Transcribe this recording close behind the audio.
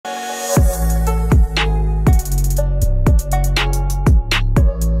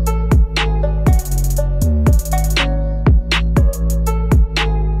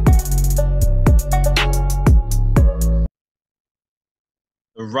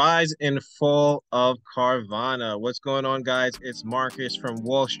rise and fall of Carvana. What's going on, guys? It's Marcus from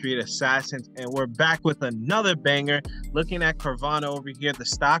Wall Street Assassins, and we're back with another banger. Looking at Carvana over here, the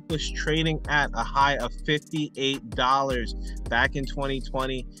stock was trading at a high of $58 back in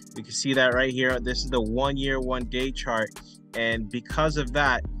 2020. You can see that right here. This is the 1 year, 1 day chart. And because of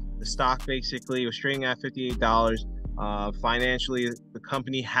that, the stock basically was trading at $58. Financially, the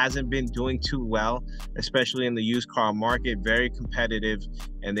company hasn't been doing too well, especially in the used car market. Very competitive,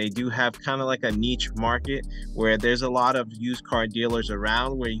 and they do have kind of like a niche market where there's a lot of used car dealers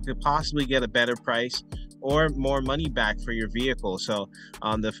around where you could possibly get a better price or more money back for your vehicle. So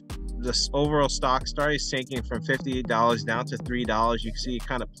the overall stock started sinking from $58 down to $3. You can see it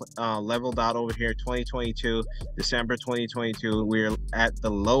kind of leveled out over here. 2022, December 2022, we're at the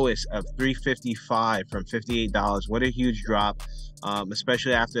lowest of $3.55 from $58. What a huge drop,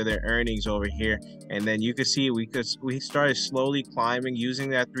 especially after their earnings over here. And then you can see we started slowly climbing,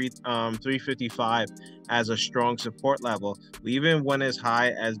 using that 355 as a strong support level. We even went as high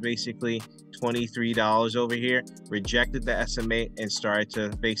as basically $23 over here, rejected the SMA, and started to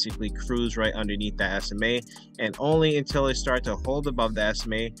basically cruise right underneath that SMA. And only until it started to hold above the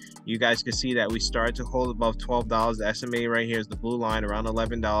SMA, you guys can see that we started to hold above $12. The SMA right here is the blue line, around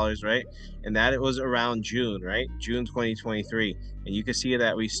 $11, right? And that it was around June, right? June 2023. And you can see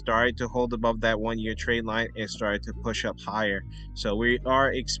that we started to hold above that 1 year trade line and started to push up higher. So we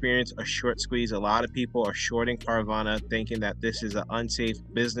are experiencing a short squeeze. A lot of people are shorting Carvana, thinking that this is an unsafe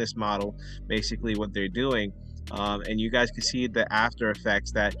business model, basically what they're doing. And you guys can see the after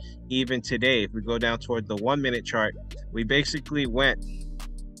effects that even today, if we go down toward the 1 minute chart, we basically went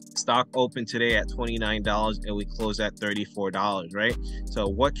stock open today at $29 and we closed at $34, right? So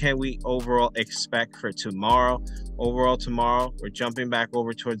what can we overall expect for tomorrow? Overall tomorrow, we're jumping back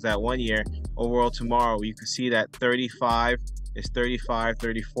over towards that 1 year. Overall tomorrow, you can see that 35 is 35,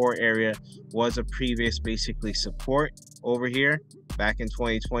 34 area was a previous basically support over here back in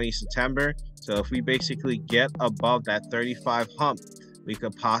 2020 September. So if we basically get above that 35 hump, we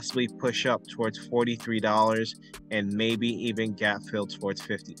could possibly push up towards $43 and maybe even gap fill towards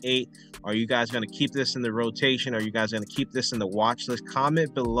 58. Are you guys going to keep this in the rotation? Are you guys going to keep this in the watch list?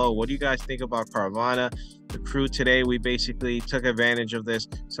 Comment below. What do you guys think about Carvana? The crew today, we basically took advantage of this.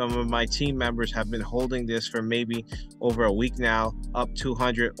 Some of my team members have been holding this for maybe over a week now, up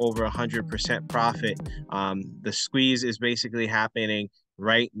 200, over 100% profit. The squeeze is basically happening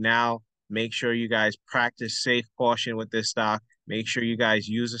right now. Make sure you guys practice safe caution with this stock. Make sure you guys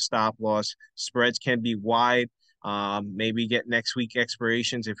use a stop loss. Spreads can be wide. Maybe get next week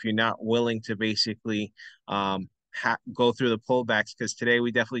expirations if you're not willing to basically go through the pullbacks, because today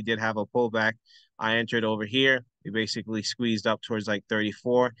we definitely did have a pullback. I entered over here. We basically squeezed up towards like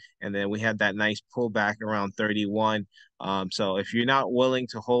 34, and then we had that nice pullback around 31. So if you're not willing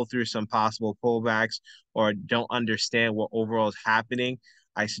to hold through some possible pullbacks or don't understand what overall is happening,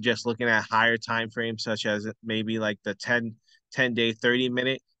 I suggest looking at higher time frames, such as maybe like the 10 day, 30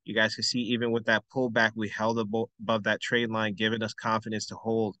 minute. You guys can see even with that pullback, we held above that trade line, giving us confidence to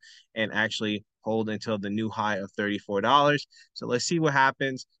hold and actually hold until the new high of $34. So let's see what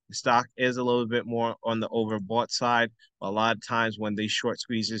happens. The stock is a little bit more on the overbought side. A lot of times when these short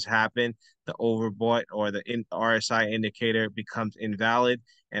squeezes happen, the overbought or the RSI indicator becomes invalid.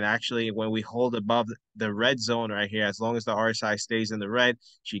 And actually, when we hold above the red zone right here, as long as the RSI stays in the red,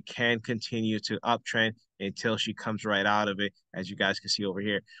 she can continue to uptrend until she comes right out of it, as you guys can see over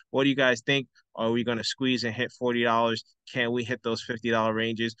here. What do you guys think? Are we going to squeeze and hit $40? Can we hit those $50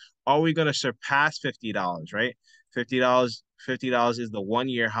 ranges? Are we going to surpass $50, right? $50 is the 1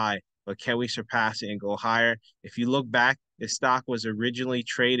 year high, but can we surpass it and go higher? If you look back, the stock was originally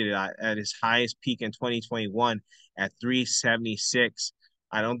traded at its highest peak in 2021 at 376.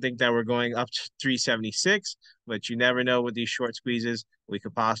 I don't think that we're going up to 376, but you never know with these short squeezes. We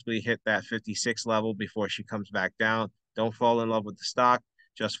could possibly hit that 56 level before she comes back down. Don't fall in love with the stock.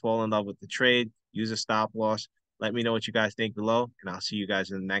 Just fall in love with the trade. Use a stop loss. Let me know what you guys think below, and I'll see you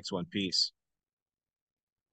guys in the next one. Peace.